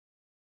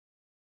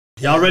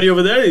Y'all ready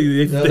over there?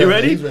 They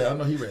ready? He's ready. I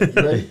know he's ready.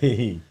 You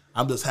ready?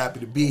 I'm just happy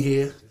to be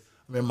here.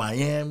 I'm in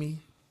Miami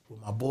with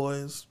my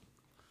boys.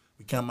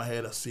 We came out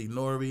here to see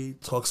Nori,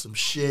 talk some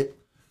shit.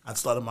 I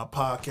started my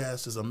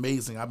podcast. It's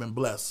amazing. I've been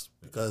blessed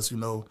because, you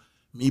know,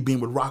 me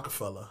being with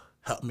Rockefeller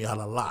helped me out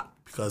a lot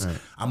because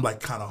I'm like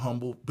kind of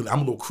humble. I'm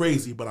a little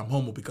crazy, but I'm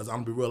humble because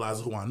I'm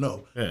realizing who I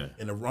know. Yeah.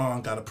 And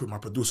my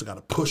producer got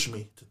to push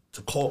me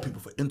to call people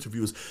for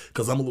interviews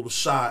because I'm a little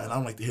shy and I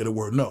don't like to hear the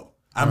word no.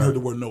 I haven't heard the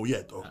word no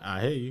yet, though.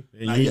 I hear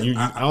you.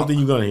 I don't think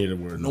you're going to hear the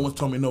word no. No one's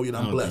told me no yet.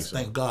 I'm blessed. So.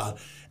 Thank God.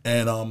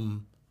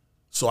 And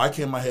so I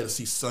came out here to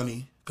see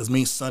Sonny because me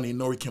and Sonny,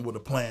 Nori came with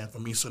a plan for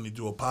me and Sonny to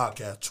do a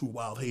podcast, Two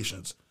Wild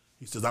Haitians.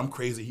 He says, I'm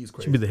crazy, he's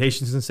crazy. Should be the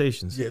Haitian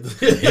Sensations. Yeah.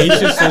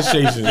 Haitian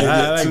Sensations.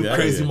 Two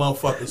crazy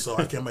motherfuckers. So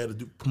I came out here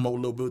to promote a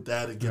little bit of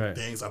that and get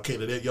things. Okay,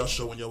 to that y'all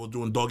show when y'all was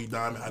doing Doggy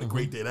Diamond. I had a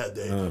great day that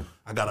day.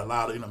 I got a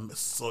lot of,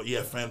 so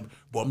EFN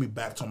brought me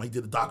back to him. He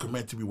did a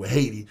documentary with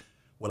Haiti.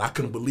 Well, I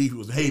couldn't believe he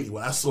was in Haiti.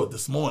 When I saw it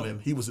this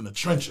morning, he was in the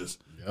trenches.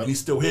 And he's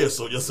still here,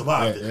 so you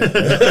survived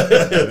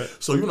it.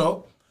 So, you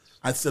know,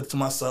 I said to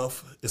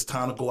myself, it's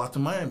time to go out to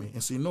Miami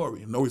and see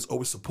Nori. And Nori's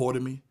always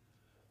supported me.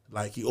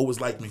 Like, he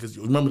always liked me because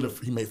you remember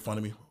he made fun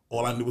of me.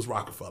 All I knew was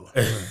Rockefeller.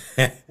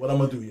 What I'm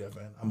going to do,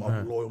 man? I'm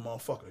a loyal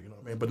motherfucker, you know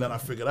what I mean? But then I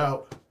figured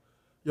out,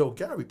 yo,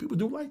 Gary, people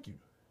do like you.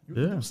 You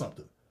do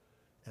something.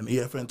 And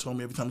EFN told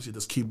me every time he said,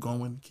 just keep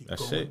going,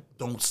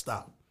 don't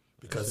stop.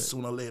 Because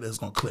sooner or later it's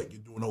going to click.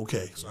 You're doing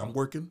okay. So I'm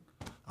working.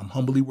 I'm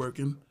humbly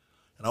working.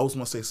 And I always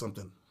want to say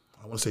something.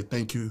 I want to say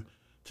thank you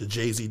to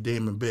Jay-Z,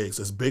 Damon Biggs.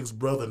 As Biggs'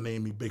 brother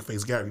named me Big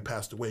Face Gary,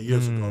 passed away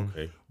years ago.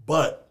 Okay.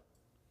 But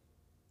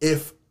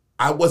if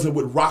I wasn't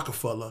with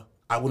Rockefeller,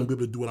 I wouldn't be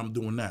able to do what I'm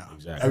doing now.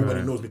 Exactly.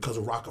 Everybody knows because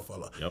of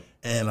Rockefeller. Yep.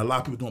 And a lot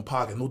of people doing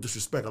podcasts, no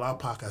disrespect, a lot of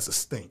podcasts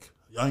stink.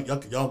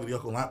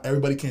 Y'all,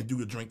 everybody can't do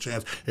the Drink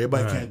Champs.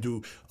 Everybody can't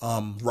do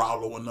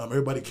Rollo and them.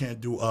 Everybody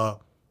can't do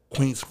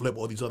Queens Flip,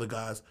 all these other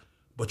guys.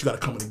 But you got to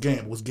come in the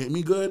game. What's getting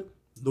me good?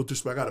 No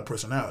disrespect, I got a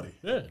personality.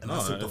 Yeah, and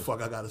that's what the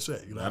fuck I got to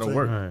say. You know what I'm saying?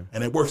 Work.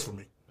 And it works for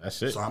me.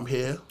 That's it. So I'm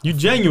here. You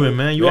genuine,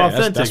 man. You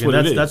authentic.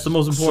 That's the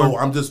most important. So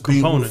I'm just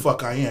being who the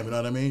fuck I am. You know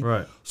what I mean?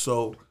 Right.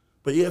 So,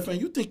 but yeah, man,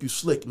 you think you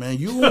slick, man.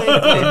 You ain't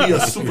gonna be a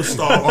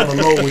superstar on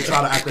the low and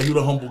try to act like you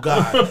the humble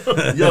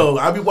guy. Yo,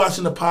 I be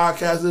watching the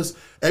podcasts.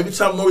 Every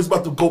time Nori's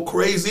about to go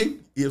crazy,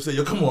 you say,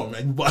 yo, come on,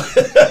 man.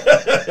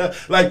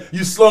 Like,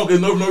 you slow,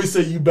 and Nori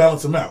said you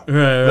balance him out.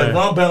 Right. Like,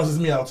 Ron balances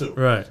me out, too.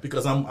 Right.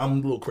 Because I'm a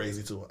little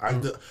crazy, too.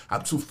 I'm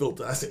too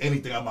filtered. I say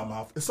anything out of my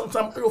mouth. And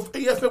sometimes, hey, what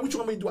you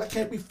want me to do? I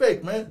can't be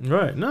fake, man.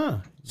 Right,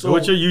 nah. So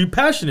you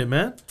passionate,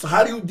 man. So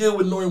how do you deal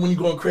with Nori when you're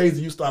going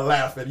crazy? You start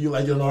laughing. You're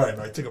like, all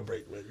right, take a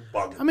break, man. You're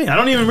bugging. I mean, I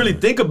don't even really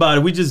think about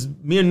it.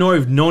 Me and Nori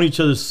have known each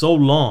other so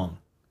long.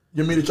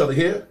 You meet each other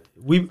here?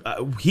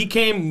 He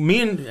came,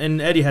 me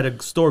and Eddie had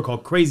a store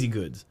called Crazy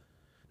Goods,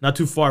 not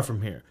too far from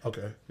here.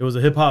 Okay. It was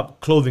a hip-hop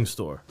clothing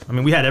store. I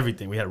mean, we had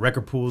everything. We had a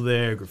record pool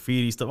there,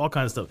 graffiti stuff, all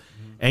kinds of stuff.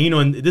 Mm-hmm. And, you know,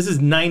 and this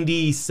is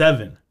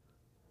 97.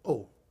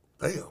 Oh,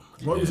 damn.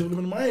 Nori wasn't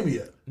living in Miami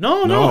yet.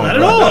 No, not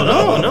at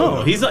all.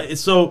 No. He's like,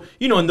 so,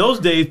 you know, in those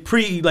days,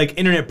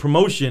 internet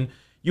promotion,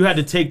 you had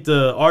to take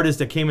the artists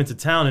that came into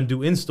town and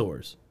do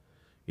in-stores.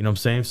 You know what I'm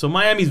saying? So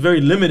Miami's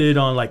very limited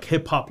on, like,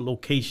 hip-hop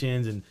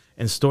locations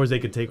and stores they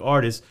could take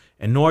artists.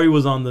 And Nori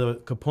was on the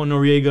Capone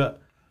Noriega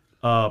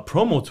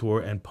promo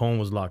tour, and Pone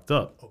was locked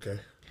up. Okay.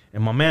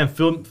 And my man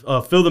Phil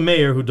the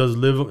Mayor, who does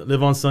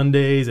Live on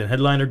Sundays and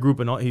Headliner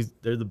Group, and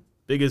they're the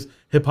biggest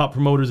hip hop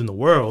promoters in the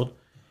world.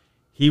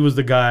 He was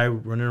the guy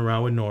running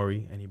around with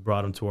Nori, and he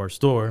brought him to our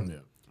store. Yeah.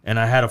 And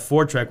I had a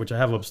 4-track, which I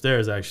have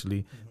upstairs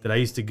actually, that I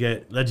used to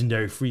get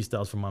legendary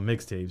freestyles from my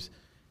mixtapes.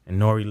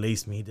 And Nori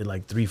laced me. He did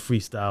like 3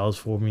 freestyles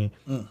for me.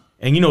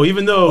 And you know,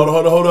 even though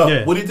hold up.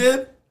 Yeah. What he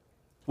did?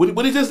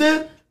 What he just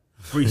did?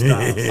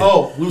 Freestyle.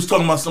 Oh, we was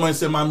talking about somebody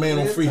said my man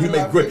on free. He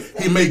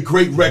made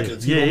great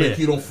records. He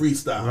don't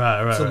freestyle.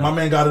 Right. So my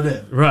man got it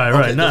in.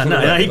 Right.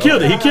 Nah. He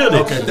killed it.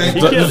 Okay, thank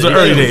you. This was the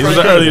early days.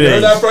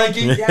 Heard that,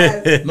 Frankie?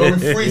 Yes. No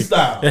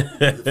freestyle.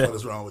 What the fuck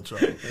is wrong with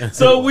you?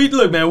 So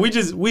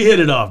we hit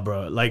it off,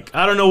 bro. Like,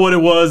 I don't know what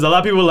it was. A lot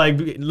of people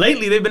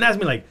lately they've been asking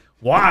me like,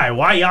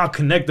 why y'all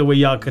connect the way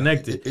y'all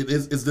connected?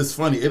 It's this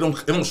funny. It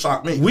don't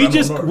shock me. We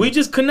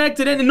just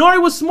connected, and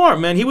Nori was smart,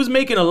 man. He was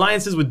making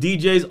alliances with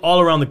DJs all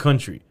around the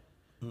country.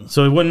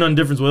 So it wasn't none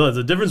difference with us.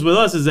 The difference with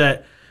us is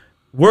that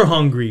we're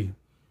hungry,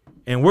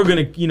 and we're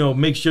gonna, you know,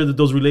 make sure that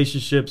those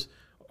relationships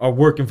are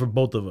working for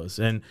both of us.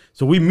 And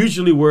so we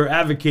mutually were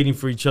advocating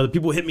for each other.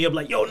 People hit me up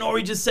like, yo,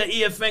 Nori just said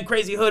EFN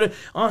Crazy Hood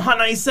on Hot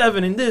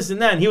 97 and this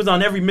and that. And he was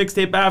on every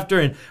mixtape after.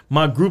 And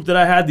my group that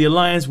I had, the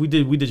Alliance, we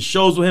did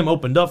shows with him,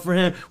 opened up for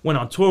him, went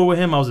on tour with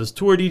him. I was his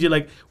tour DJ.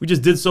 Like, we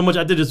just did so much.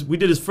 We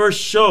did his first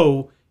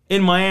show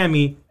in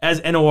Miami as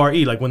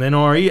NORE, like when the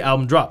NORE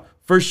album dropped.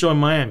 First show in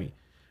Miami,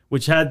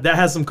 which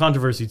has some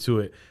controversy to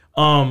it.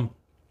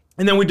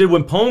 And then we did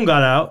when Pone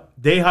got out,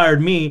 they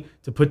hired me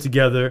to put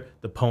together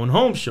the Pone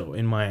Home Show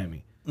in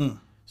Miami.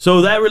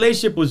 So that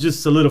relationship was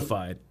just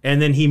solidified.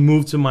 And then he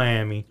moved to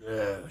Miami.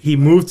 Yeah. He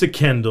moved to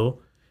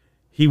Kendall.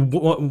 He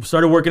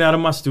started working out in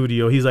my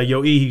studio. He's like,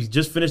 yo, E, he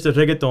just finished the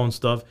reggaeton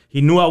stuff.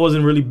 He knew I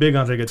wasn't really big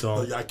on reggaeton.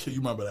 Oh, yeah, you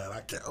remember that. I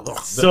can't.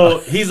 So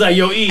he's like,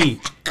 yo, E,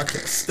 I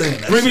can't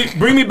stand that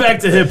bring me back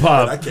to hip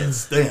hop. I can't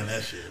stand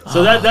that shit.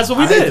 So that's what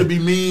we I did. hate to be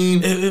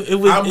mean.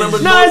 I remember.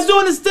 It's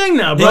doing his thing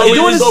now, bro. He's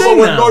doing his over thing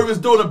when now. Nori was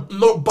doing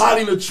a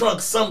body in the trunk.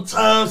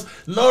 Sometimes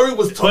Nori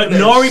was talking. But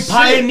that Nori shit.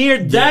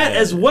 pioneered that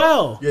as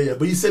well. Yeah.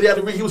 But he said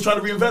he was trying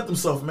to reinvent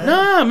himself, man.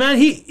 Nah, man.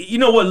 You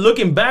know what?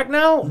 Looking back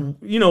now,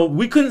 you know,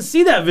 we couldn't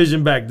see that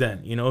vision back then.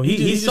 You know, he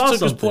just saw took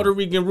something. his Puerto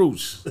Rican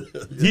roots.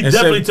 He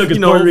definitely took his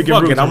Puerto Rican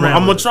fuck roots. it, I'm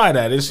gonna try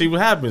that and see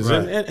what happens.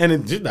 Right.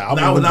 And the Now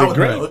album did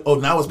great.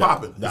 now it's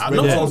popping.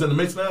 Reggaeton's in the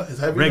mix now. It's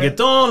heavy.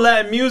 Reggaeton,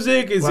 Latin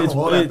music, it's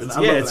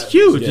it's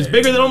huge. Yeah. It's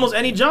bigger than almost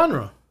any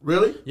genre.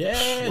 Really?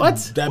 Yeah. What?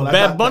 That Well,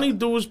 Bad Bunny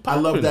dude was I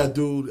popping. love that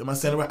dude. Am I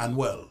saying it right?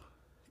 Anuel.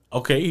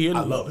 Okay,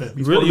 I love him.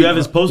 He's Really? You have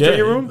his poster in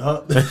your room?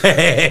 Huh?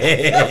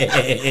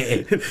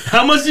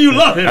 How much do you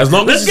love him? As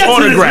long as it's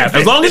autographed.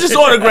 As long as it's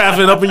autographed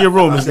and up in your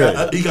room, it's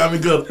good. He got me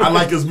good. I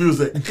like his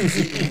music.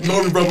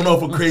 Nori rubbing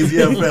off a crazy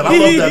ass fan. I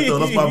love that though.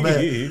 That's my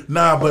man.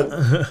 Nah, but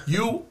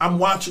I'm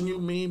watching you.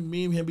 Me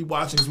and him be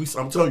watching.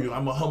 I'm telling you,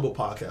 I'm a humble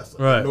podcaster.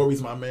 Right.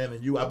 Nori's my man,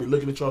 and I be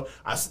looking at y'all.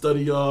 I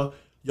study y'all.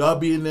 Y'all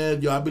be in there.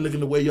 Y'all be looking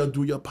the way y'all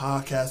do your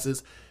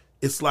podcasts.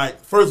 It's like,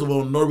 first of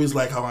all, Nori's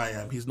like how I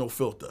am. He's no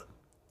filter.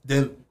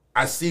 Then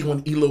I see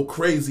when Elo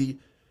crazy,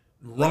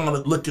 Ron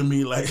look at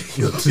me like,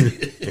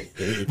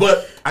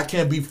 but I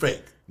can't be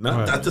fake.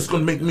 No. That's just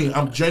gonna make me.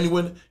 I'm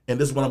genuine, and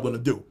this is what I'm gonna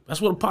do.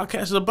 That's what a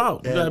podcast is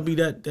about. You gotta be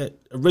that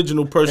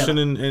original person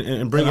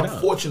and bring it I'm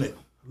out. fortunate.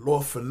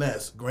 Lord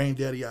Finesse,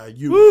 Granddaddy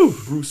IU,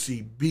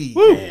 Brucey B,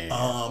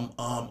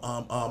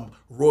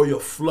 Royal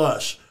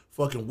Flush,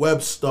 fucking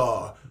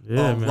Webstar,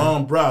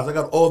 Ron Browse. I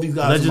got all these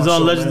guys. Legends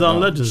on Legends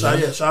on Legends.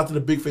 Shout out to the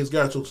Big Face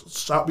Garage. So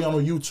shout me on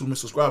YouTube and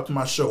subscribe to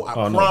my show. I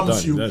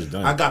promise you,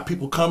 I got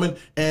people coming,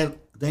 and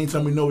they ain't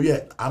telling me no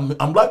yet. I'm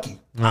lucky.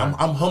 Right.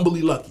 I'm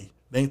humbly lucky.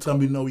 They ain't telling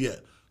me no yet.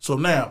 So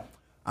now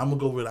I'm gonna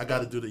go with. I got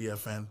to do the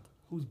fan.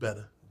 Who's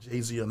better?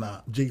 Jay-Z or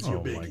not? Jay-Z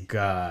or Biggie? Oh my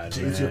God,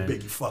 Jay-Z or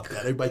Biggie? Fuck that.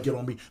 Everybody get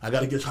on me. I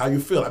gotta get how you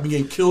feel. I've been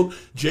getting killed.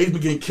 Jay's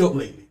been getting killed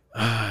lately.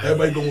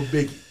 Everybody going with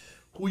Biggie.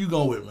 Who you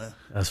going with, man?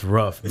 That's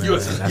rough, man. Yeah,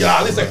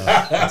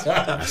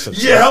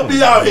 help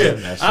me out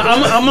here.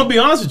 I'm gonna be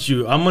honest with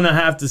you. I'm gonna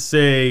have to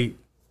say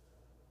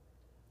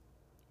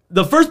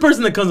the first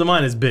person that comes to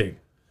mind is Big.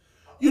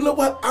 You know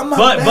what? I'm not.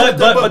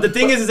 But the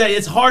thing is that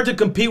it's hard to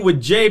compete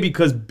with Jay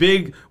because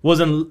Big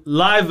wasn't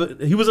live.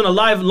 He wasn't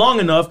alive long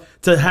enough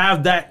to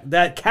have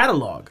that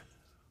catalog.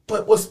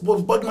 But what's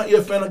bugging my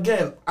ear, fan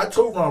again? I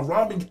told Ron,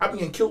 I've been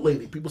getting killed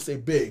lately. People say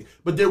Big,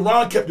 but then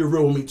Ron kept it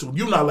real with me too.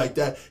 You not like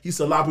that. He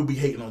said a lot of people be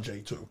hating on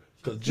Jay too.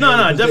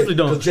 I definitely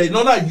don't. Jay,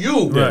 no, not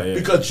you. Right,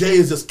 because Jay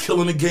is just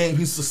killing the game.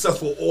 He's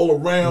successful all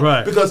around.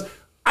 Right. Because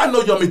I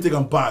know y'all may think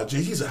I'm biased.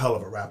 Jay, he's a hell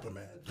of a rapper,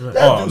 man. Right.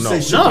 That dude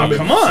say shit. No,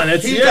 come on.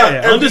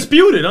 It's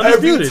undisputed.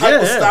 Every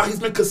type of style. He's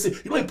been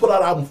consistent. You know he put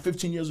out an album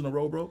 15 years in a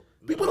row, bro.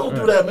 People don't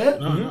do that, man.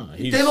 No,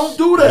 they don't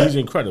do that. He's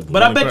incredible.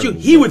 But I bet you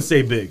he would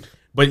say Big.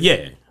 But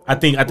yeah, I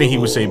think he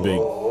would say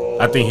Big.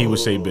 I think he would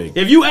say Big.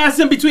 If you ask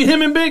him between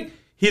him and Big,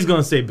 he's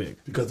gonna say Big.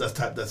 Because that's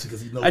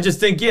because he knows. I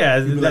just think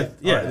Right,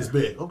 it's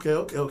Big.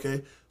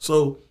 Okay.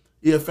 So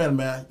fan,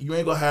 man, you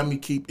ain't gonna have me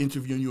keep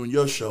interviewing you on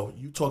your show.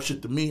 You talk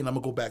shit to me, and I'm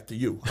gonna go back to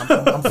you.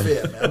 I'm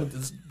fair, man. I'm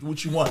just do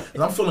what you want,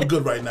 and I'm feeling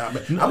good right now,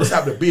 man. I'm just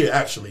happy to be here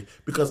actually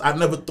because I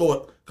never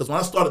thought. Because when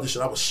I started this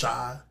shit, I was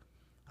shy,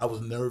 I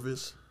was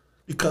nervous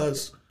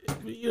because.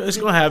 It's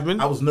gonna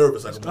happen. I was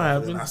nervous. It's gonna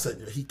happen. And I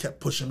said, he kept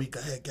pushing me. Go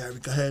ahead, Gary.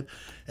 Go ahead.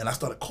 And I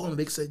started calling.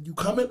 They said, "You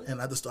coming?"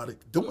 And I just started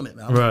doing it.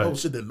 And I was like, "Oh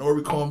shit!" Then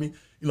Nori called me.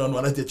 You know,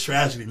 when I did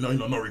tragedy. No,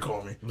 Nori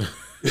called me.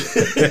 He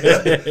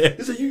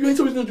said, "You ain't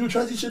told me you gonna do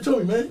tragedy shit to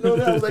me, man." You know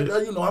that? I was like,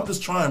 I'm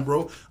just trying,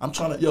 bro. I'm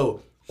trying to.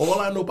 All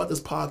I know about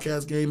this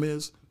podcast game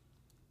is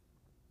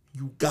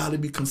you got to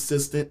be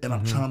consistent, and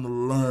I'm trying to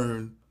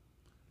learn.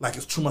 Like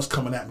it's too much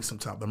coming at me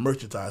sometimes. The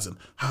merchandising,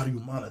 how do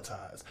you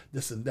monetize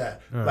this and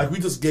that? Like we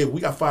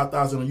got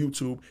 5,000 on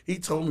YouTube. He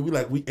told me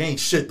we ain't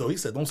shit though. He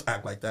said don't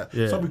act like that.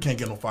 Yeah. Some people can't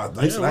get no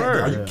 5,000. He said,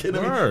 are you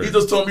kidding me? He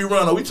just told me,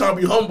 Ron, are we trying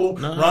to be humble?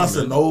 Ron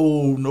said,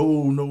 no,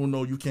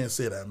 you can't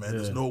say that, man.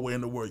 There's no way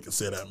in the world you can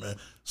say that, man.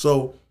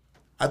 So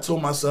I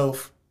told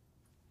myself,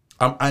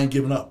 I ain't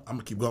giving up. I'm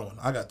gonna keep going.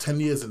 I got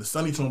 10 years, and the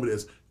Sonny told me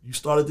this. You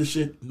started this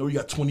shit. You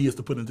got 20 years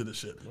to put into this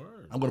shit.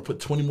 I'm gonna put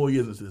 20 more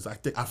years into this.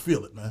 I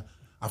feel it, man.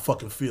 I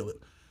fucking feel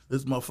it.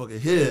 This motherfucker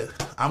here,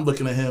 I'm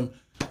looking at him.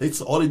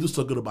 All they do is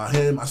so good about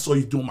him. I saw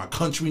you doing my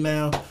country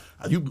now.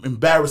 You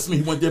embarrassed me.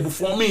 He went there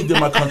before me and did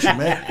my country,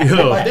 man.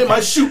 They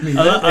might shoot me.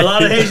 A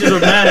lot of Haitians were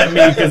mad at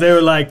me because they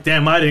were like,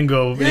 damn, I didn't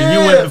go. And you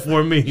went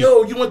before me.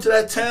 Yo, you went to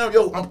that town.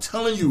 Yo, I'm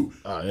telling you.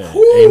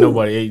 Ain't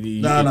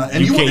nobody. Nah.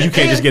 And you can't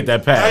just get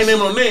that pass. I ain't name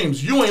no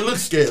names. You ain't look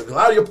scared. A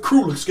lot of your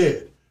crew look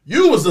scared.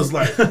 You was just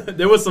like.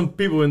 There was some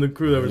people in the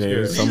crew that were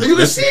scared. You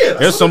can see it.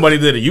 There's somebody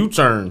that did a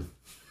U-turn.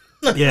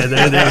 Yeah, they.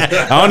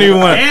 I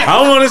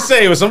don't want to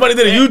say, but somebody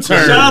did a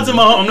U-turn. Shout out to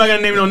my home. I'm not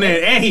gonna name no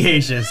name. And he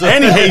Haitian. So.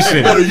 And he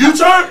Haitian. What, a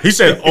U-turn? He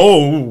said,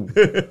 "Oh,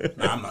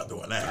 Nah, I'm not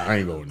doing that. I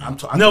ain't going."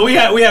 No, we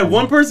had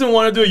one person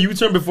want to do a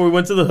U-turn before we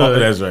went to the hood. Oh,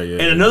 that's right. Yeah.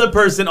 And another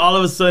person all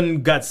of a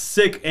sudden got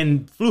sick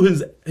and flew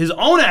his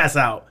own ass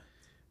out.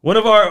 One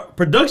of our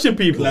production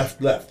people. Left.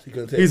 He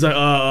couldn't take He's like,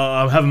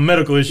 I'm having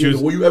medical issues.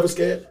 Were you ever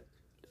scared?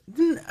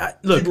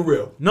 Look, Keep it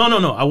real.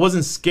 No. I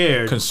wasn't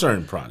scared.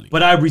 Concerned, probably.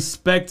 But I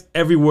respect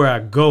everywhere I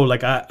go.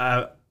 Like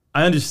I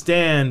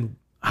understand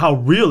how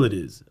real it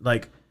is.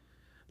 Like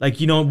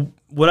you know,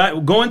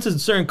 going to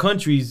certain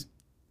countries,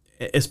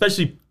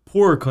 especially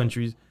poorer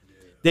countries,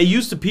 they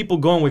used to people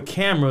going with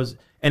cameras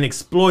and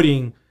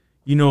exploiting,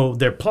 you know,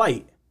 their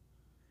plight.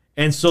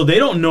 And so they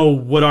don't know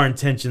what our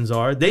intentions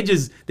are. They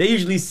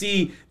usually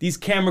see these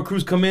camera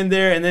crews come in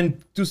there and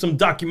then do some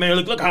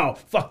documentary. Look how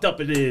fucked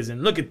up it is,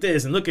 and look at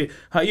this, and look at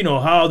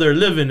how they're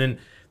living. And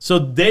so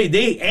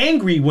they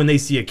angry when they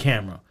see a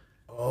camera.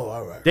 Oh,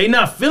 all right. They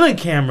not feeling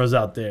cameras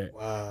out there.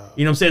 Wow.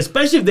 You know what I'm saying?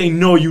 Especially if they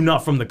know you're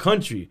not from the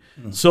country.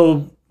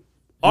 So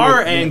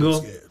our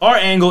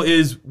angle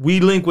is we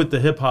link with the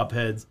hip hop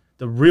heads,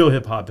 the real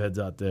hip hop heads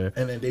out there.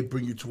 And then they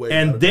bring you to where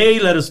and they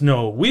let us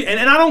know.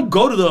 And I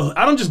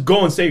don't just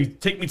go and say,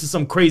 take me to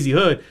some crazy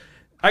hood.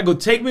 I go,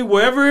 take me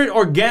wherever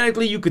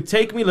organically you could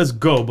take me, let's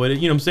go. But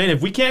you know what I'm saying?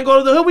 If we can't go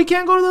to the hood, we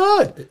can't go to the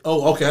hood.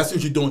 Oh, okay. I see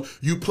what you're doing.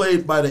 You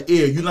played by the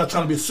ear. You're not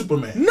trying to be a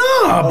Superman.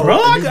 Nah, bro.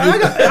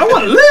 I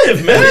want to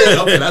live, man.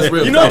 Yeah, okay, that's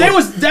real. You know, there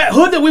was that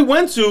hood that we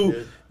went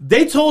to.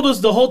 They told us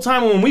the whole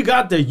time when we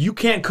got there, you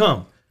can't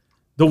come.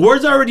 The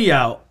word's already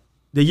out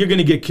that you're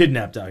gonna get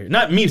kidnapped out here.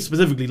 Not me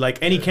specifically, like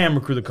any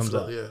camera crew that comes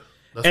out. Yeah.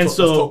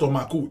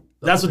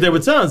 That's what they were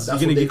telling us.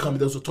 That's what they come.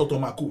 Those are Toto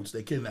Makuts.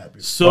 They kidnap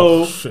you.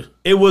 So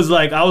it was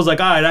like I was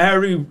like, all right.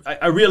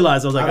 I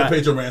realized I was like, I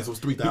paid your ransom was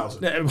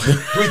 3,000.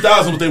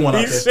 3,000 what they want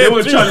out there. They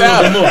was charging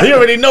a little bit more. He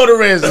already know the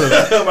ransom.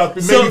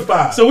 Maybe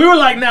 5. So we were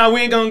like, nah,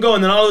 we ain't gonna go.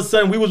 And then all of a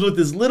sudden, we was with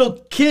this little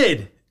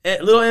kid,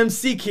 little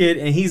MC kid,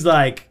 and he's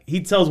like,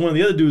 he tells one of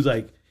the other dudes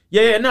like,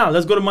 yeah,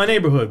 let's go to my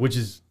neighborhood, which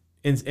is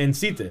in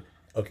Sita.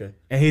 Okay.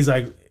 And he's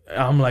like,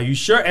 I'm like, you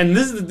sure? And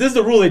this is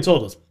the rule they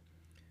told us.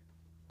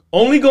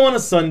 Only go on a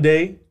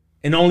Sunday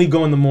and only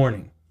go in the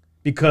morning,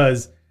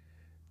 because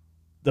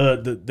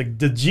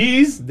the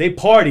G's, they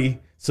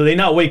party, so they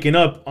not waking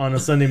up on a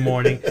Sunday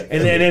morning,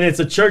 and then it's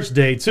a church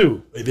day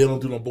too. They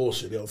don't do no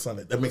bullshit on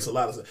Sunday. That makes a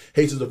lot of sense.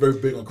 Haitians are very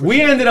big on Christian.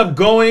 We ended up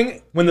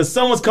going when the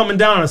sun was coming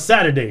down on a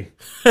Saturday.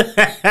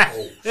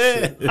 Oh,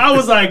 shit. I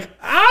was like,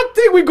 I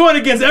think we're going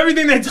against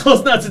everything they told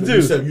us not to do.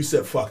 You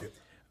said fuck it.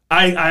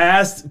 I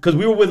asked, because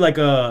we were with like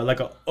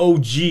a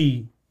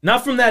OG,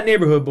 not from that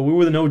neighborhood, but we were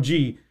with an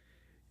OG,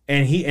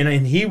 and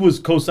he was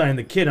co-signing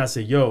the kid. And I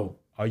said, yo,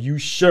 are you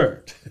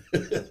sure?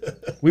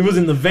 We was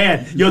in the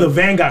van. Yo, the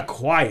van got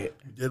quiet.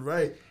 You did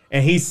right.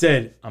 And he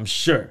said, I'm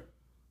sure.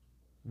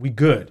 We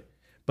good.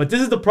 But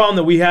this is the problem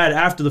that we had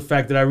after the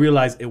fact, that I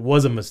realized it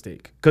was a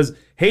mistake. Because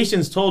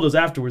Haitians told us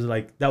afterwards,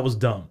 like, that was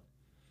dumb.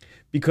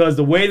 Because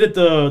the way that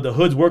the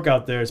hoods work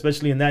out there,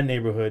 especially in that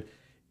neighborhood,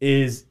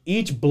 is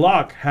each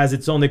block has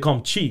its own, they call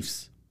them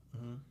chiefs,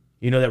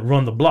 that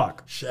run the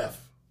block. Chef.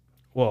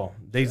 Well,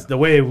 the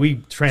way we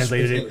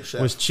translated it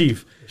was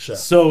chief. Chef.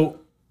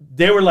 So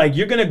they were like,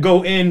 you're going to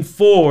go in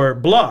 4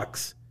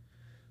 blocks.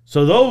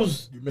 So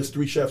those... You missed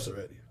 3 chefs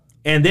already.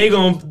 And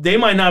they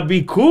might not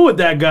be cool with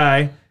that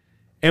guy,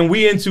 and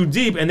we in too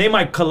deep, and they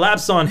might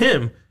collapse on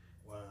him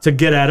to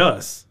get at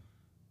us.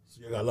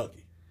 So you got lucky.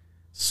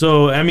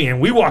 So, I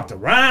mean, we walked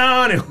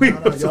around, and we... You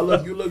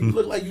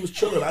look like you was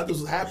chilling. I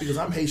just was happy because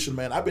I'm Haitian,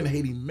 man. I've been to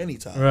Haiti many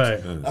times.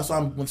 Right. That's why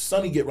when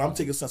Sonny I'm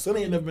taking Sonny.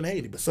 Sonny ain't never been to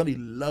Haiti, but Sonny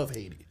love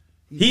Haiti.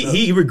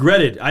 He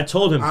regretted. I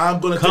told him,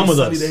 I'm going to take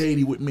Sonny to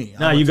Haiti with me.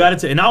 Nah, you got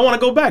it. And I want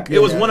to go back. It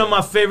was one of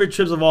my favorite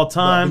trips of all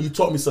time. But you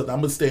taught me something.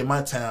 I'm going to stay in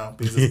my town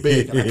because it's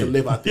big, and I can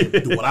live out there,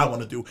 do what I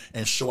want to do,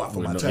 and show out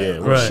for my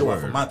town. Show out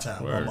for my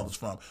town, where my mother's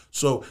from.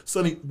 So,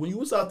 Sonny, when you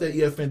was out there at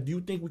EFN, do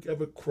you think we could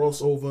ever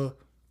cross over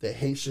the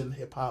Haitian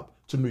hip-hop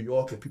to New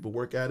York and people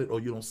work at it, or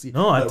you don't see?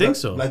 No, I think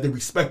so. Like they're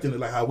respecting it,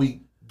 like how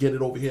we get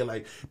it over here.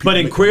 Like, but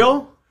in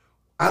Creole?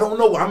 I don't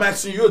know. I'm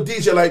asking you, a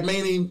DJ, like,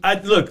 mainly.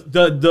 Look,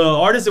 the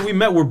artists that we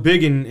met were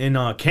big in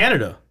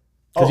Canada.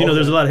 Because,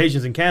 there's a lot of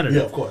Haitians in Canada.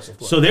 Yeah, of course.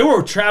 So they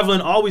were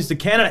traveling always to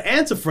Canada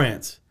and to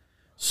France.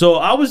 So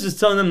I was just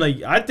telling them,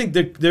 like, I think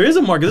there is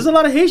a market. There's a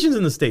lot of Haitians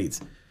in the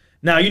States.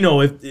 Now,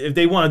 if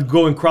they want to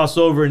go and cross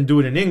over and do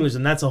it in English,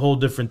 then that's a whole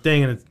different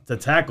thing and to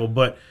tackle.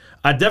 But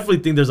I definitely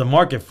think there's a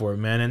market for it,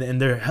 man.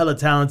 And they're hella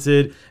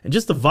talented. And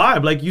just the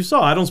vibe, like you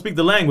saw, I don't speak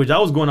the language. I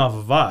was going off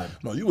a vibe.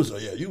 No, you was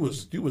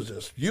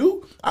just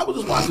you. I was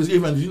just watching this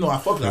even, I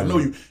fuck with him. I know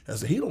you. I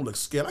said, he don't look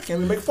scared. I can't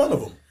even make fun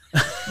of him.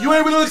 You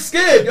ain't really look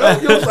scared, yo.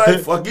 You was like,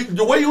 fuck you.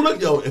 The way you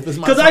look, yo. If it's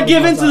my Because time, I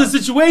give it's my into the time.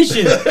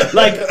 situation.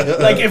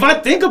 like if I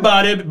think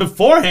about it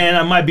beforehand,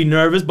 I might be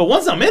nervous. But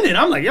once I'm in it,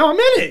 I'm like, yo, I'm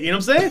in it. You know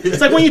what I'm saying?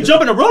 It's like when you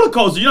jump in a roller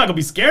coaster, you're not gonna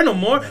be scared no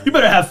more. You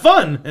better have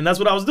fun, and that's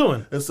what I was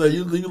doing. And so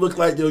you look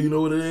like, yo, you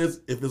know what it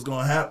is? If it's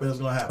gonna happen, it's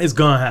gonna happen. It's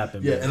gonna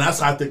happen. Yeah, man. and that's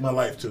how I think my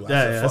life too. I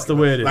said, that's fuck the it,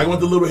 way man. it is, Like I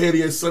went to man. Little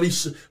Haiti and Sonny,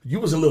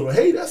 you was in Little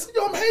Haiti. I said,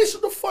 yo, I'm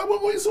Haitian. The fuck, I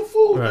want some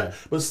food, man. Right.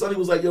 But Sonny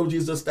was like, yo,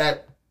 Jesus,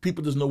 that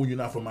people just know when you're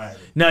not from Miami.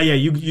 Now, yeah,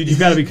 you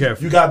gotta be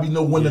careful. You gotta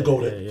know when to go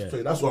there. yeah.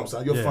 So that's what I'm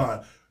saying. You're Yeah. fine.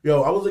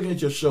 Yo, I was looking at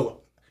your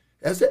show.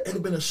 Has there ever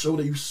been a show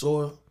that you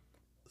saw,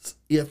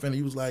 EFN, and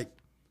you was like,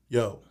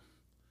 yo,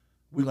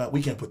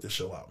 we can't put this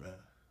show out, man.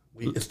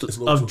 It's a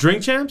little Of too-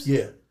 Drink Champs?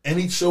 Yeah.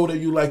 Any show that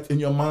you liked in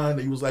your mind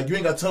that you was like, you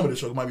ain't got to tell me this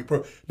show, it might be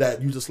perfect,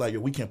 that you just like, yo,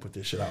 we can't put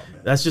this shit out,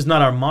 man. That's just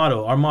not our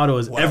motto. Our motto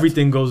is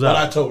everything goes What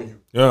I out. told you.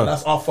 Yeah.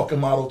 That's our fucking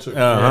motto too.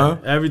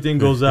 Everything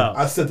goes out.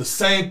 I said the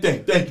same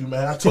thing. Thank you,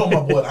 man. I told my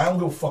boy, I don't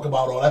give a fuck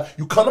about all that.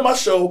 You come to my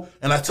show,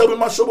 and I tell you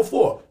my show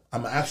before,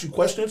 I'm going to ask you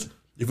questions.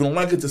 If you don't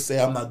like it, just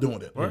say I'm not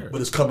doing it. But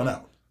it's coming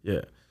out.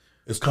 Yeah.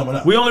 It's coming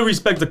out. We only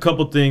respect a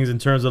couple things in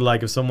terms of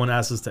like if someone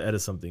asks us to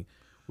edit something.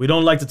 We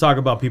don't like to talk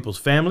about people's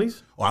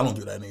families. Oh, I don't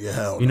do that, nigga.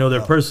 Hell You know, their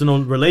no.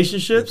 personal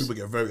relationships. People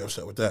get very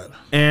upset with that.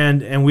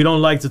 And we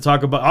don't like to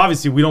talk about,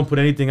 obviously we don't put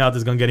anything out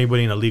that's gonna get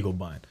anybody in a legal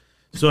bind.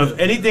 So if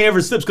anything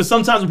ever slips, because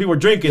sometimes when people are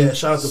drinking, Yeah,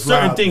 shout out to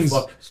certain Vlad. things.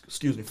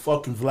 Excuse me,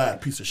 fucking Vlad,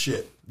 piece of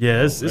shit.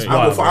 Yeah, it's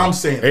I'm wild.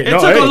 saying Hey, it. It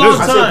took a long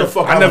listen, I said time. the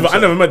fuck I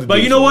never met the But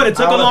dude, you know so- what? It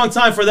took a I- long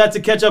time for that to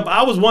catch up.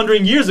 I was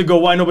wondering years ago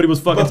why nobody was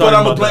fucking But talking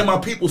I'm about gonna blame that.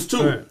 my peoples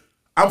too. Right.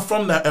 I'm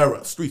from that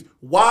era, streets.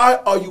 Why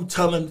are you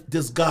telling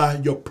this guy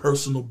your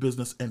personal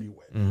business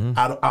anyway?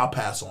 I'll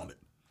pass on it.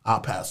 I'll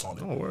pass on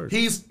it. word.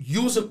 He's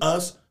using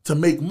us to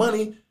make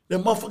money.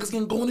 Then motherfuckers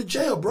can go into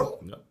jail, bro,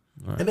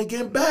 and they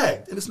getting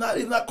bagged, and it's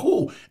not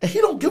cool. And he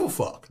don't give a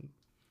fuck.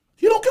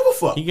 He don't give a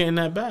fuck. He getting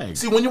that bag.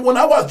 See, when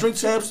I watch Drink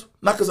Champs,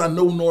 not because I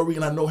know Nori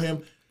and I know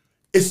him,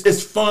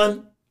 it's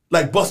fun.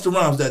 Like Busta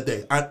Rhymes that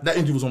day, that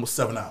interview was almost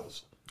 7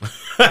 hours.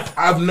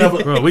 I've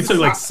never. Bro, we took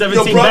like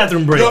 17 bro,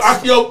 bathroom breaks.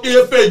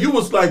 EFN, you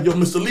was like, yo,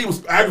 Mr. Lee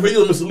was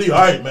aggravated. Mr. Lee, all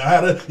right,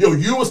 man.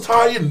 You was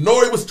tired.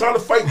 Nori was trying to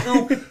fight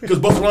through because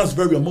Busta Rhymes is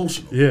very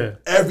emotional. Yeah.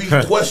 Every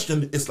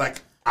question is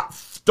like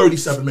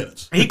 37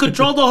 minutes. He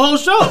controlled the whole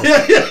show.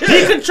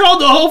 He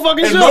controlled the whole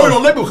fucking And show. Nori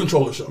don't let me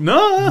control the show.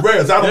 No.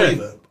 Reyes, I don't Yeah.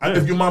 either.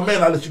 If you're my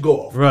man, I let you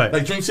go off. Right.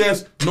 Like Drink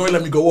Champs, Nori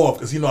let me go off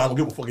because he know I don't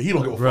give a fuck. He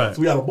don't give a fuck. Right.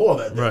 So we had a ball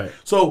that day. Right.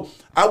 So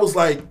I was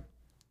like,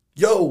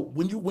 yo,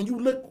 when you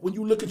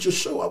look at your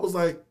show, I was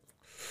like,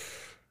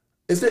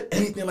 is there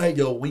anything like,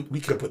 yo, we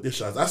can put this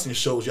show? I seen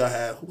shows y'all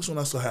had. Which one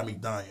I saw had me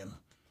dying?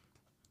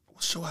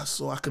 What show I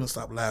saw? I couldn't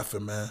stop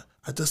laughing, man.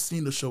 I just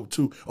seen the show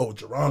too. Oh,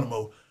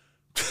 Geronimo.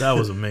 That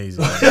was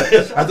amazing.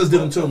 I just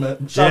did him too,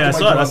 man. Shout Yeah, out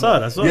to I Mike saw it,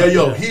 Geronimo. I saw Yeah, it,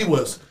 yo, yeah. he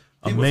was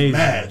Amazing.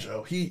 mad,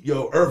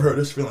 yo. Irv hurt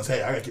his feelings.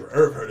 Hey, I gotta give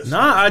Irv hurt his feelings.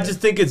 Nah, I just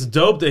think it's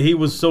dope that he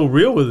was so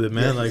real with it,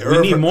 man. Yeah, Like, Irv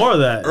we need hurt- more of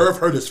that. Irv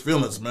hurt his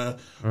feelings, man.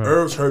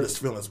 Irv's hurt his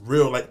feelings.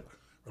 Real,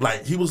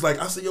 like he was like,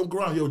 I said, yo,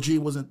 Grant, yo, G,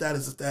 wasn't that?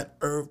 It's just that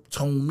Irv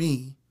told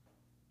me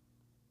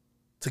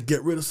to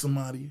get rid of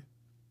somebody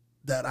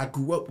that I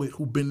grew up with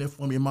who been there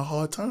for me in my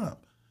hard time.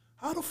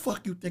 How the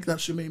fuck you think that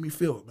shit made me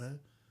feel, man?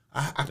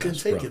 I couldn't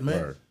take rough, it,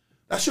 man. word.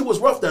 That shit was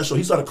rough, that show.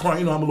 He started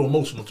crying. You know, I'm a little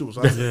emotional, too.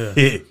 So I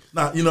said,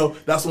 nah, you know,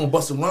 that's when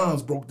Busta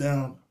Rhymes broke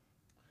down.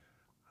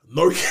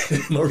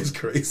 Nori's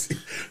crazy.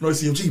 Nori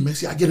said, yo, G, man,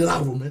 see, I get it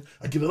out of him, man.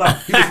 I get it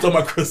out. He was talking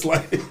about Chris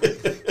like,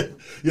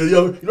 yo,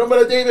 you remember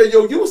that day, man?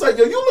 Yo, you was like,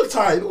 yo, you look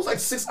tired. It was like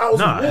 6 hours.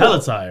 Nah, of war.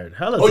 hella tired.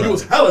 Hella Oh, tired. you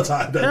was hella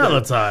tired that hella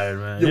day. tired,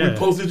 man. Yo, Yeah. we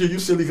posted you. You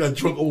silly got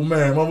drunk old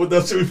man. Remember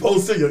that shit we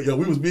posted? Yo,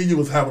 we was me and you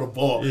was having a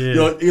ball. Yeah.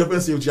 Yo, EFN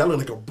said, yo, I look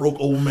like a broke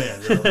old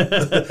man. Yo.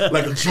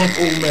 Like a drunk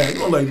old man. You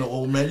don't like no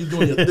old man. You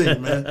doing your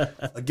thing, man.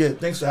 Again,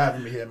 thanks for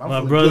having me here, man. I'm My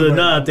feeling brother, good right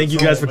nah, now. thank you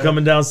It's guys over, for man.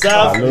 coming down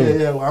south.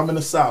 Yeah, well, I'm in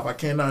the South. I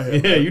came out here.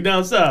 Yeah, man. you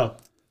down south.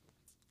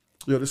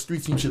 Yo, the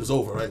street team shit is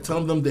over, right?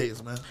 Tell them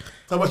days, man.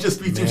 Tell them about your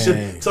street team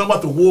shit. Tell them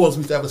about the wars we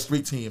used to have a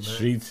street team, man.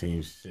 Street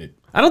team shit.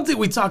 I don't think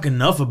we talk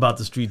enough about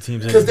the street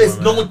teams Because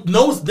anymore, no man. one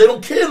knows, they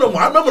don't care no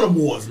more. I remember them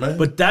wars, man.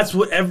 But that's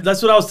what I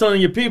was telling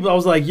your people. I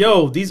was like,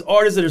 yo, these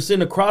artists that are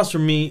sitting across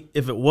from me,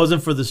 if it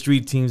wasn't for the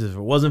street teams, if it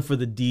wasn't for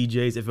the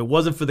DJs, if it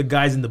wasn't for the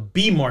guys in the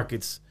B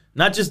markets,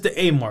 not just the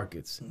A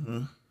markets,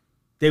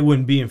 they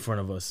wouldn't be in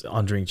front of us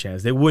on Drink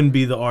Champs. They wouldn't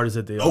be the artists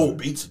that they oh, are.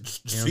 beats, what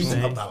street I'm team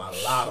saying? helped out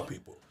a lot of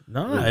people.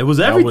 Nah, it was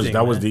everything.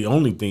 That was man. the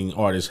only thing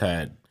artists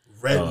had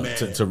Redman.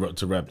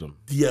 to rep them.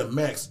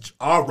 DMX,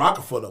 our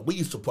Rockefeller, we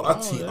used to put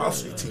our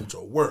street team to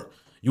work.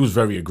 You was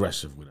very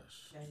aggressive with us.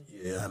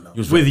 Yeah, I know. You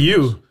was With very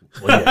you.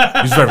 aggressive. Well, yeah,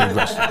 you was very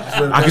aggressive.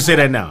 I can say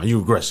that now.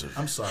 You aggressive.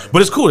 I'm sorry.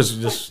 But it's cool. It's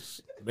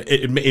just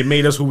it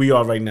made us who we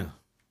are right now.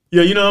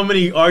 Yo, you know how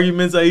many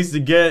arguments I used to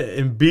get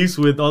in beefs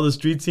with all the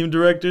street team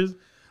directors?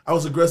 I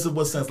was aggressive.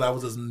 What sense? Like, I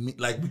was just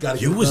like, we gotta.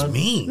 You was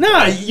mean.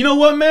 Nah, you know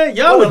what, man?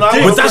 Y'all were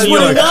dicks. But that's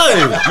what it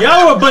was.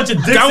 Y'all were a bunch of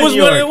dicks. That was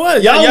in what York. it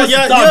was. Y'all was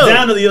talk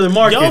down to the other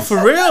markets. Yo,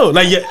 for real.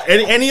 Like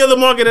any other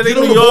market that Do in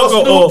you New know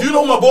York do you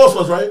know who my boss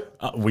was, right?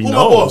 we who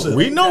know. My boss is?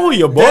 We know who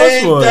your boss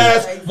Dame was.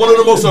 Dash, one of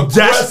the most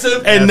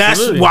aggressive. And that's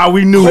Absolutely. why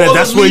we knew that.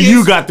 That's where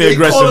you got the They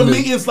call aggressiveness.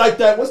 meetings like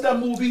that. What's that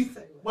movie?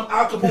 When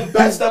Al Capone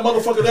bats that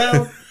motherfucker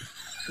down?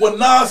 When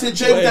Nas hit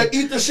Jay with that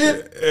eat the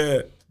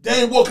shit?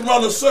 Dame walking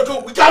around in a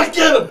circle. We gotta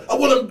get him. I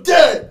want him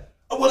dead.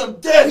 I want him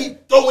dead. He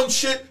throwing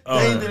shit.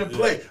 Dame didn't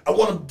play. I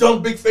want him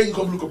dumb big face. He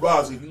come Luca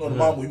Brasi. You know the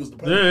mom he was the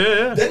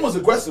player. Yeah. Dame was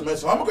aggressive, man.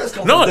 So I'm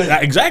aggressive. No,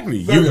 exactly.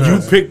 You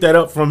picked that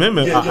up from him,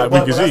 and we but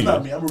can that's see.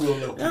 not me. I'm a real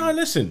little. No,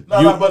 listen.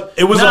 but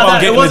it was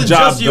about getting the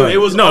job done. It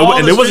was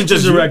and it wasn't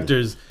just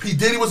directors. P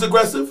Diddy was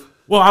aggressive.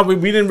 Well, we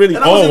didn't really.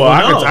 And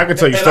I I could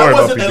tell you stories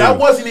about P. And I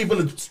wasn't even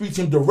a street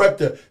team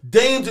director.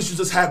 Dame just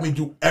used to have me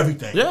do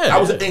everything. Yeah. I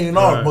was an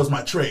A&R was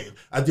my trade.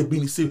 I did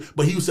Beanie C,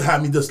 but he used to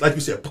have me just like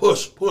you said,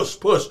 push.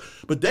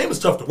 But Dame is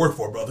tough to work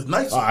for, brother.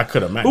 Nice. I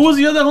could imagine. Who was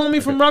the other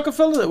homie from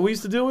Rockefeller that we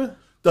used to deal with?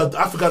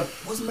 I forgot.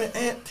 What's his man?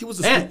 Ant. He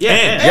was a Ant. street.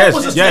 Ant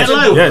was a yes, street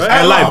yes, team yes, director.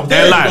 Ant Life, There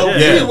Ant you Life,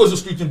 go. yeah. He was a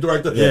street team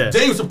director. Yeah.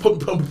 Dame used to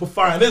put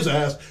fire in his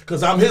ass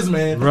because I'm his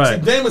man. Right.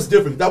 See, Dame is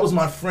different. That was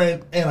my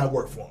friend, and I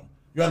worked for him.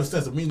 You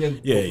understand? So me and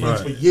them were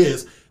friends for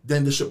years.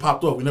 Then this shit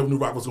popped up. We never knew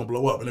Rock was gonna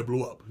blow up, and it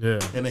blew up. Yeah.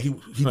 And then he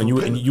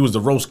you was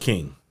the roast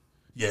king.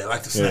 Yeah, I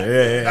like to snap.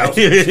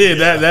 Yeah.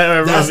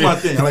 That's my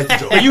thing. I like to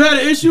joke. And you had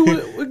an issue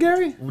with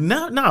Gary?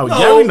 No,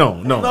 Gary,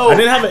 no. I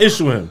didn't have an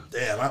issue with him.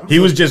 Damn, He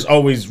was just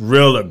always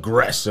real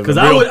aggressive. Because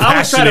I would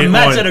try to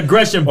match that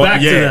aggression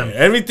back to them.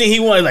 Everything he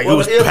wanted, like, Well,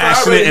 it was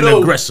passionate and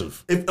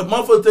aggressive. If a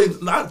motherfucker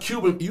thinks not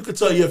Cuban, you can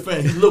tell your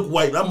fan he look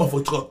white. That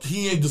motherfucker talk.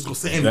 He ain't just gonna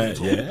say anything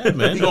to him.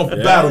 Man. He gonna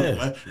battle you,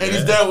 man. And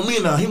he's down with me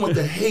now. He went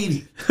to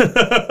Haiti. You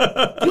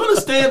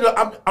understand?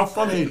 I'm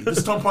from Haiti.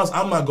 This Tom Pons,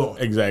 I'm not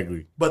going.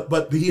 Exactly.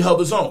 But he held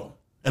his own.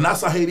 And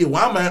that's how Haiti,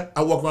 where I'm at,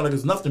 I walk around like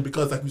it's nothing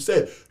because, like you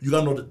said, you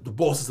gotta know the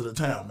bosses of the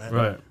town, man.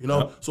 Right. You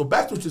know? So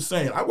back to what you're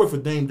saying, I worked for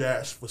Dame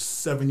Dash for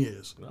 7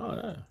 years. Oh,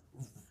 yeah.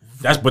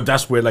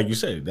 That's where, like you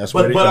said, that's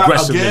where the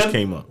aggressiveness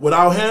came up.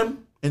 Without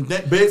him and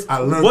Biggs, I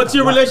learned. What's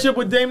your relationship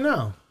with Dame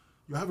now?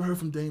 You haven't heard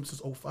from Dame since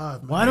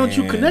 05, man. Why don't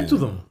you connect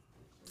with him?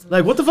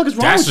 Like, what the fuck is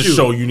wrong That's with the you?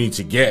 show you need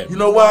to get. You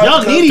know why?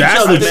 Y'all need each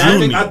other,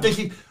 man. I think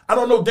he. I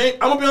don't know, Dame.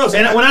 I'm gonna be honest.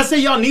 And when I say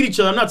y'all need each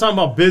other, I'm not talking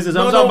about business.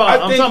 I'm No,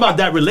 talking about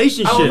that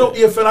relationship. I don't know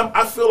if, and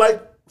I feel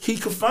like he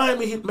could find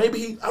me.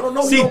 I don't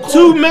know. See,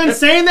 two men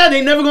saying that,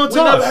 they never gonna We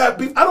talk. never had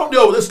beef. I don't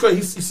know. This crazy.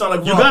 He sound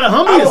like You Ron. gotta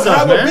humble yourself, I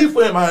don't have man. a beef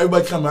with him.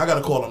 Everybody coming. I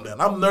gotta call him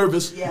then. I'm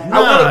nervous. Yeah.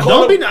 Nah,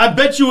 don't be. I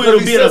bet you it'll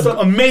he be said an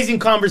something. amazing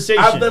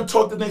conversation. I've never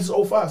talked to niggas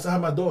since 05. So I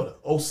had my daughter.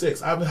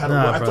 06. I haven't had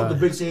Nah, I bro. talked to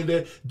Big C in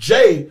there.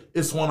 Jay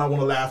is one I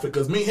want to laugh at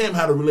because me and him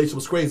had a relationship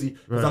was crazy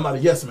because I'm not a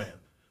yes man.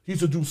 He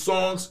used to do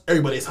songs.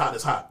 Everybody's hot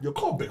is hot. Yo,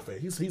 call Big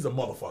Face. He's a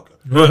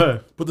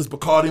motherfucker. Put this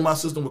Bacardi in my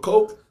system with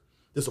Coke.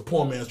 It's a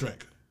poor man's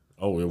drink.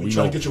 Oh, yeah, When we you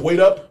trying know. to get your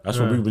weight up. That's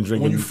what we've been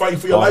drinking. When you fighting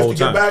for your our life whole to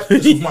get time. back,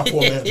 this is my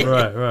poor man's drink.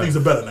 Right. Things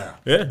are better now.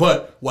 Yeah.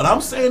 But what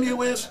I'm saying to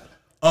you is,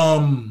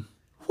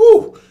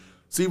 whew.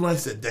 See, when I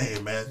said,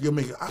 "Damn, man, you're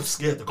making," I'm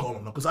scared to call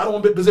him though, because I don't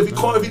want because if he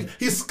call him,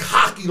 he's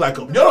cocky like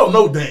him. You don't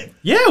know, Dame.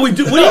 Yeah, we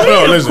do. What do you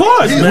mean? listen, Of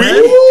course,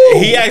 man.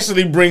 He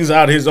actually brings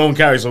out his own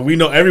character, so we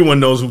know everyone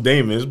knows who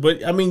Dame is.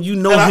 But I mean, you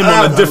know And him I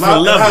on have a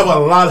different I have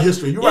level. a lot of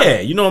history. You're right. Yeah,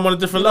 you know him on a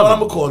different I'm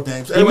level. gonna call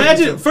Dame. So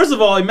Imagine, first of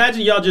all,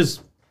 imagine y'all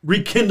just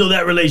rekindle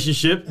that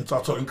relationship, and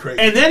start talking crazy.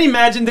 and then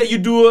imagine that you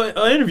do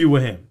an interview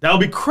with him. That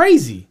would be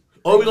crazy.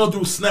 all we gonna do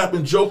is snap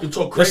and joke and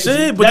talk crazy. That's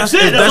it. But That's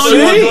it. That's all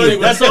you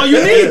need. That's all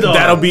you need, though.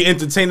 That'll be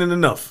entertaining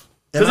enough.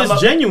 And 'Cause I'm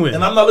it's not- genuine.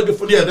 And I'm not looking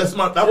for that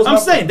was I'm my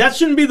saying that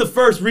shouldn't be the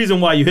first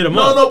reason why you hit him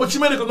up. No, but you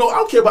made it go. No, I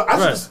don't care about.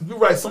 Right. You're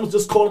right. Someone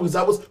just called me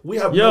because we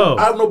have. Yo.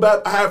 I have no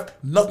bad. I have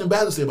nothing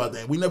bad to say about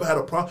that. We never had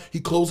a problem. He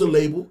closed a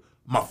label.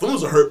 My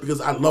feelings are hurt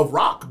because I love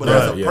rock, but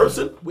as a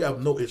person, we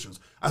have no issues.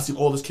 I see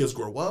all these kids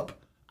grow up.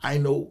 I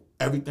know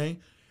everything,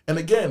 and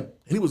again,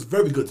 he was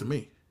very good to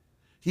me.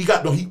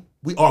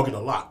 We argued a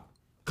lot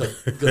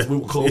because we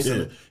were close,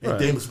 and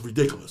Dame was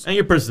ridiculous. And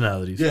your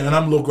personalities. Yeah, and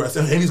I'm a little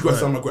aggressive, and he's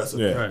aggressive. I'm aggressive.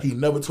 Yeah. Right. He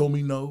never told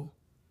me no.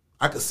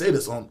 I could say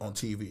this on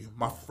TV.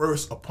 My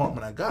first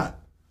apartment I got,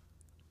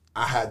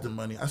 I had the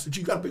money. I said,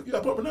 "You got an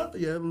apartment now?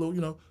 Yeah, a little, you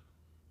know,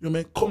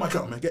 man. Call my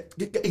account, man. Get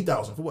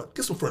 $8,000 for what?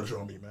 Get some furniture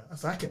on me, man." I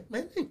said, "I can't,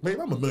 man.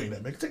 I'm a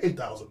millionaire, man. Take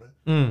 $8,000,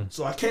 man."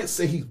 So I can't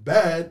say he's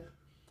bad,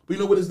 but you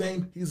know what his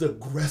name? He's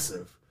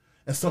aggressive,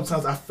 and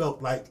sometimes I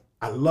felt like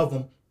I love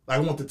him. Like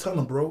I want to tell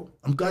him, bro.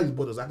 I'm glad he's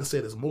with us. I can say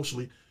this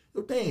emotionally.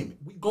 Yo, Dame,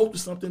 we go through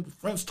something.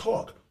 Friends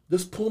talk.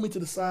 Just pull me to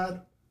the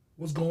side.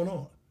 What's going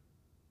on?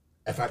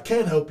 If I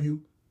can't help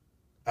you,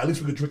 at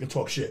least we could drink and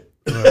talk shit.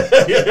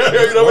 Right.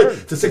 You know what I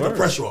mean? To take the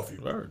pressure off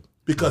you.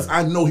 Because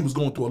I know he was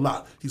going through a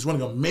lot. He's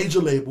running a major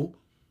label.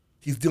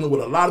 He's dealing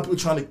with a lot of people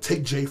trying to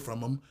take Jay from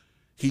him.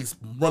 He's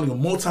running a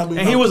multi-million.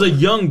 And he was a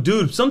young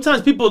dude.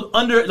 Sometimes people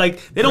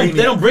they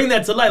don't bring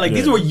that to light. Like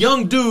these were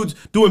young dudes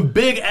doing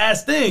big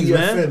ass things,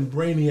 man.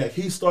 Brainiac.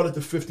 He started the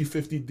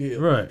 50-50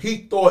 deal. Right. He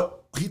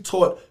thought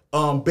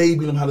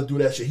Baby them how to do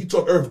that shit. He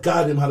taught Irv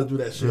Gotti them how to do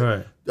that shit.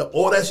 Right.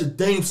 All that shit,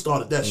 Dame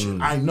started that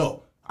shit. I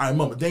know. I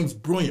remember. Dame's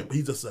brilliant, but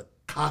he's just a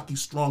cocky,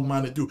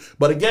 strong-minded dude.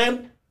 But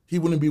again, he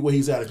wouldn't be where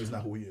he's at if he's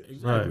not who he is.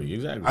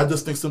 Exactly. I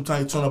just think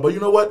sometimes he turn up. But you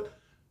know what?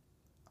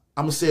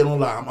 I'm going to say it on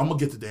live. I'm going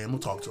to get to Dame. I'm going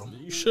to talk to him.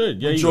 You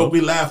should. Yeah, Joke,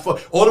 we laugh.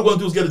 All they're going to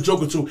do is get a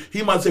joke or two.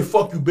 He might say,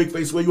 fuck you, big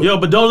face. Where you Yo,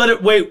 but don't let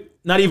it wait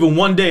not even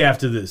one day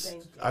after this.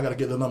 I got to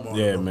get the number on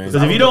Yeah, him. man.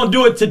 Because if you don't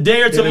do it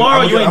today or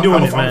tomorrow, you ain't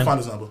doing it, man. I'll find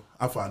his number.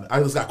 I'll find it.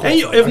 I just got called.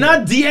 And if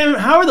not, DM him.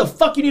 However the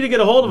fuck you need to get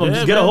a hold of him,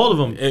 just get a hold of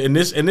him. In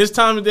this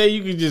time of day,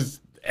 you can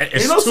just.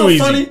 It's you know too easy.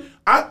 funny?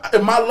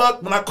 In my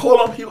luck, when I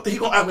call him, he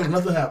gonna act like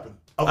nothing happened.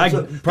 I'm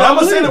gonna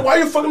probably. say that. Why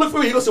you fucking look for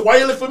me? He gonna say, why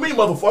you look for me,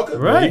 motherfucker?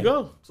 Right. There you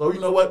go. So you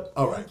know what?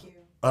 All right.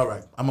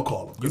 I'm gonna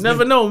call him. You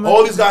never know, man.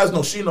 All these guys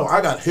know. She know.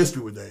 I got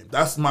history with Dame.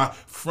 That's my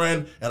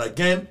friend. And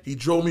again, he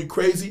drove me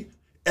crazy.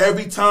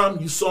 Every time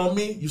you saw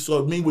me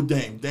with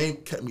Dame. Dame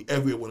kept me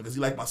everywhere because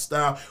he liked my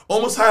style.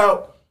 Almost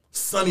how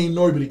Sonny and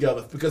Nori be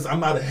together because I'm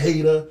not a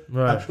hater.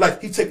 Right.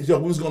 Like he takes we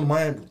was going to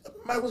Miami.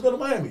 Mike was going to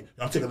Miami.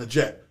 I'm taking a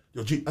jet.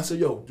 Yo, G, I said,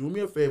 yo, do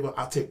me a favor.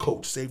 I'll take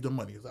Coach. Save the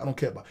money. I don't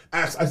care about it.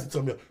 I said,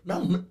 tell me,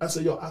 man, I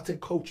said, yo, I'll take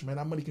Coach, man.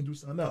 That money can do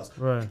something else.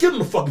 Right. Give him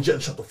the fucking jet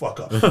and shut the fuck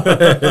up.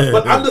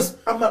 But I'm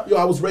not,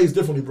 I was raised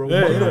differently, bro.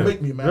 Money don't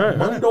make me, man. Right,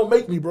 money don't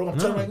make me, bro. I'm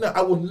telling you right now,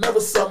 I will never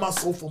sell my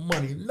soul for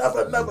money.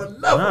 Never.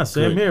 Nah,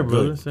 same here,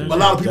 brother. Same But a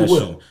lot of people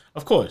will.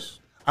 Of course.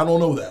 I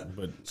don't know that.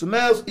 So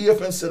now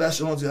EFN said that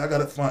shit on I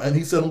got it fine. And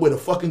he said, wait a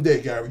fucking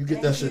day, Gary. You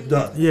get that shit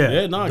done.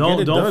 Yeah, no, don't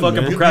get it done, fucking man.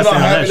 You know procrastinate how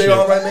on that happy they shit.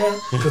 are right now?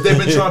 Because they've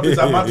been trying to piss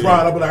out my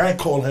pride. I'll be like, I ain't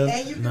calling him.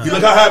 And You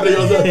look how happy they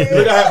are.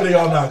 Look how happy they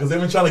are now because they've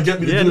been trying to get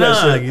me to do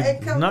that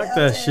shit. You knock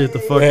that shit the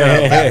fuck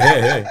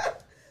out.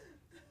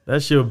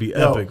 That shit would be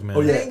epic, man.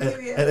 Oh yeah,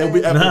 Thank you, and it'll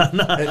be epic.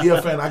 Nah. And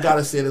EFN, I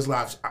gotta say this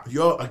live.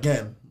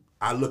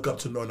 I look up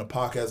to knowing the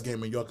podcast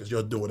game in York because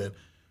you're doing it.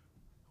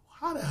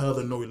 How the hell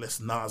did Nori let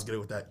Nas get it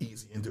with that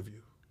easy interview?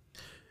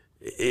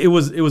 It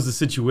was the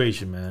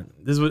situation, man.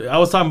 I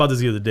was talking about this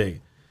the other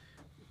day.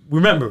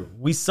 Remember,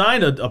 we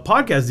signed a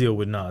podcast deal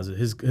with Nas,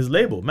 his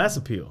label, Mass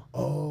Appeal.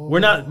 Oh, We're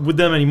not with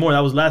them anymore. That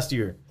was last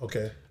year.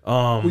 okay.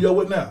 Who y'all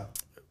with now?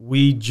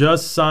 We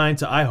just signed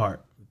to iHeart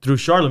through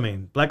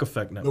Charlemagne, Black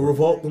Effect No Network.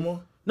 Revolt no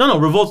more. No,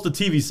 Revolt's the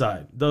TV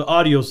side. The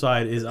audio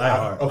side is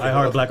iHeart. Okay,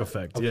 iHeart okay. Black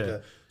Effect. Okay. Yeah.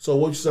 So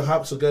what you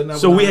said? So good now.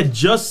 So we had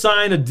just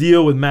signed a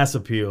deal with Mass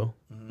Appeal,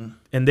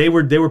 and they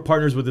were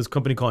partners with this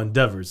company called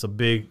Endeavor. It's a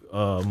big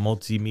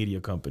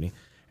multimedia company,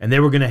 and they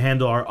were going to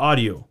handle our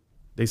audio.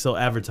 They sell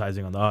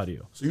advertising on the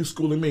audio. So you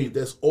schooling me?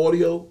 There's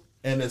audio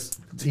and there's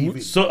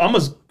TV. So I'm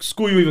gonna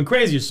school you even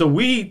crazier. So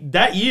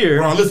that year,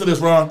 Ron, listen to this,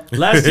 Ron.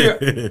 last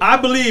year, I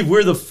believe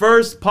we're the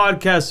first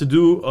podcast to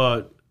do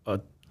a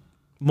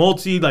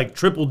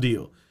triple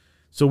deal.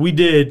 So we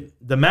did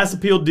the Mass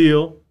Appeal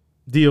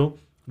deal,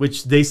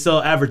 which they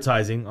sell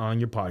advertising on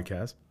your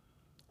podcast.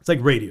 It's like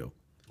radio,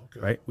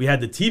 right? We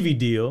had the TV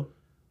deal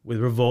with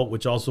Revolt,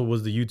 which also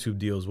was the YouTube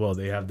deal as well.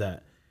 They have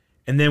that.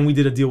 And then we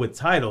did a deal with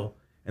Tidal.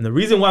 And the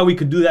reason why we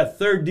could do that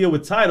third deal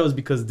with Tidal is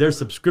because they're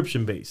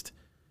subscription-based.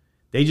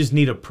 They just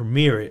need to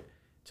premiere it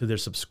to their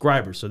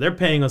subscribers. So they're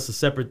paying us a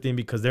separate thing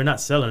because they're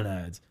not selling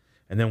ads.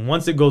 And then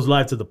once it goes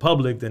live to the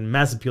public, then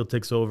Mass Appeal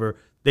takes over.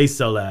 They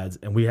sell ads,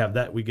 and we have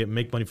that. We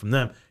make money from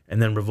them, and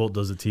then Revolt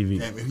does the TV.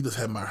 Damn, if you just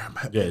had my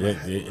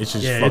It's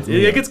just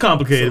It gets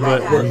complicated,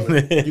 but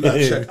you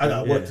gotta check. I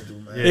got work to do,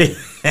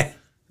 man.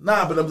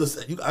 Nah, but I'm just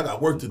saying, I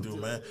got work to do,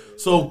 man.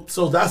 So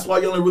that's why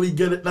you only really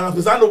get it now,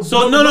 because I know.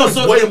 So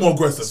way more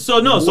aggressive.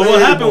 So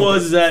what happened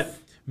was that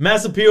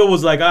Mass Appeal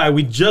was like, all right,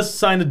 we just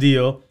signed a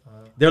deal.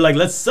 They're like,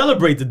 let's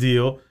celebrate the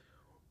deal.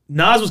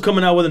 Nas was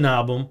coming out with an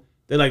album.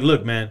 They're like,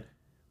 look, man,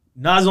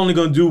 Nas is only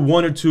gonna do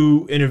 1 or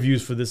 2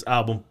 interviews for this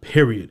album,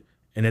 period.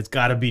 And it's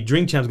gotta be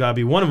Drink Champs, gotta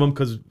be one of them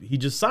because he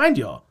just signed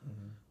y'all.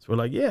 So we're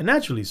like, yeah,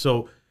 naturally.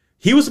 So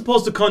he was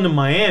supposed to come to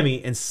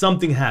Miami, and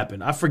something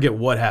happened. I forget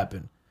what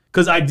happened.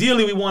 Because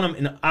ideally, we want him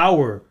in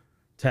our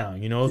town,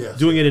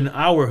 doing it in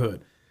our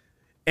hood.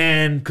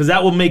 And because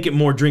that will make it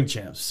more Drink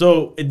Champs.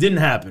 So it didn't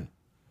happen.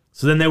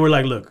 So then they were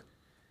like, look,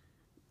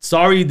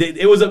 sorry.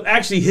 It was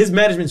actually his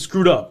management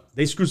screwed up.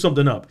 They screwed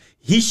something up.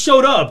 He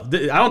showed up.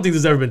 I don't think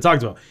this has ever been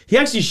talked about. He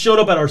actually showed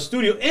up at our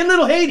studio in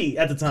Little Haiti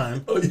at the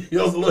time. Oh, he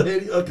was a Little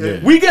Haiti? Okay.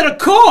 Yeah. We get a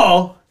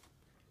call.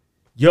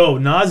 Yo,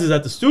 Nas is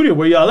at the studio.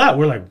 Where y'all at?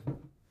 We're like,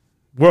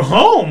 we're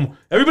home.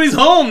 Everybody's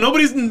home.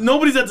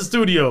 Nobody's at the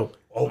studio.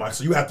 Oh my!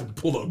 So you have to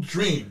pull a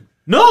dream.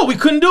 No, we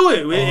couldn't do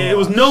it. It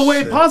was no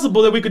way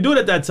possible that we could do it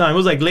at that time. It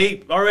was like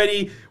late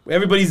already.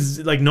 Everybody's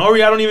like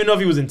Nori. I don't even know if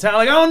he was in town.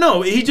 Like I don't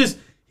know.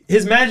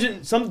 His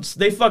management.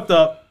 They fucked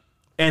up,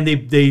 and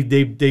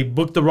they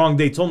booked the wrong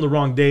day. Told him the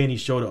wrong day, and he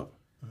showed up.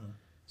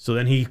 So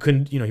then he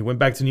couldn't. He went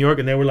back to New York,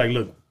 and they were like,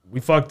 "Look, we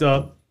fucked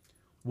up.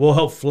 We'll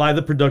help fly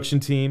the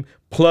production team.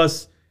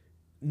 Plus,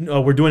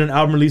 we're doing an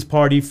album release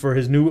party for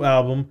his new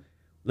album.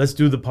 Let's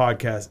do the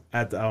podcast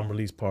at the album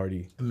release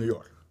party in New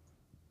York."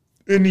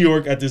 In New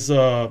York at this,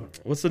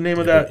 what's the name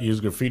of that? He was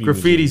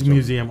Graffiti's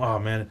museum. Oh,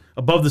 man.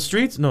 Above the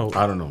Streets? No.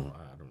 I don't know.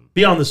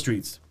 Beyond the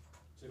Streets.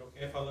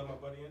 If I let my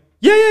buddy in?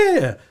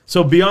 Yeah.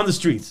 So Beyond the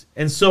Streets.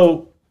 And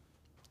so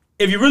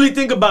if you really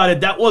think about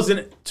it, that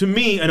wasn't, to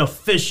me, an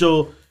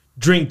official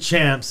Drink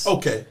Champs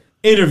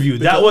interview.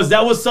 That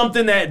was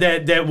something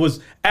that was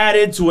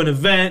added to an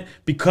event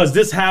because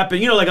this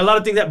happened. You know, like a lot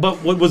of things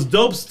but what was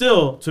dope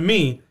still to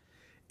me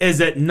is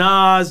that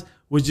Nas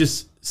was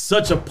just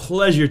such a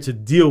pleasure to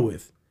deal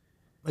with.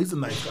 He's a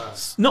nice guy.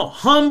 No,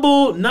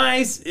 humble,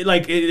 nice,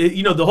 like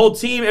you know, the whole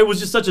team. It was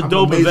just such a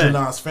dope event. I'm a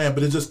major Nas fan,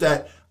 but it's just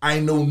that I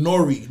know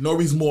Nori.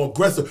 Nori's more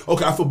aggressive.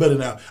 Okay, I feel better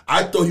now.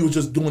 I thought he was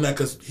just doing that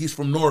because he's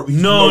from Nori.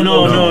 No.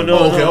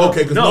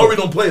 Okay, because Nori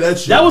don't play that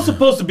shit. That was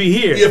supposed to be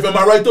here. Yeah, am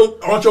I right though?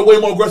 Aren't you way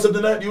more aggressive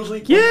than that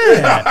usually?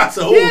 Yeah.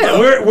 So,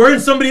 we're in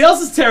somebody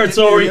else's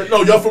territory. Yeah.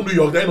 No, you're from New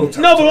York. They ain't no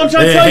territory. No, but what I'm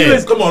trying to tell you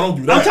is, come on, don't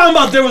do that. I'm talking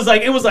about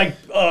it was like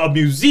a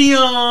museum,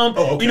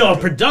 a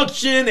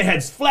production. They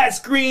had flat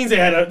screens. They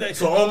had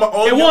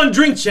it won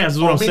Drink Champs.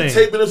 Is what I'm saying.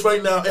 Taping this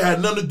right now. It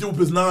had nothing to do with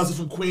his Nas is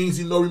from Queens.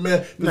 He Nori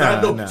man.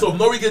 I know. So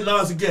if Nori get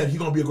Nas again, he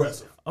gonna be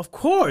aggressive. Of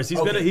course, he's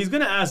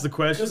gonna ask the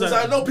questions. Because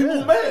I know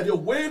people mad. Yo,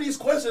 where are these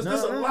questions?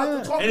 There's a lot to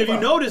talk about. And if you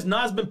notice,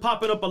 Nas been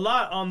popping up a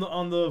lot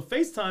on the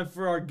FaceTime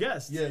for our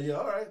guests. Yeah.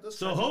 All right.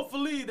 So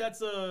hopefully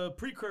that's a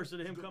precursor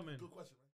to him coming. Good question.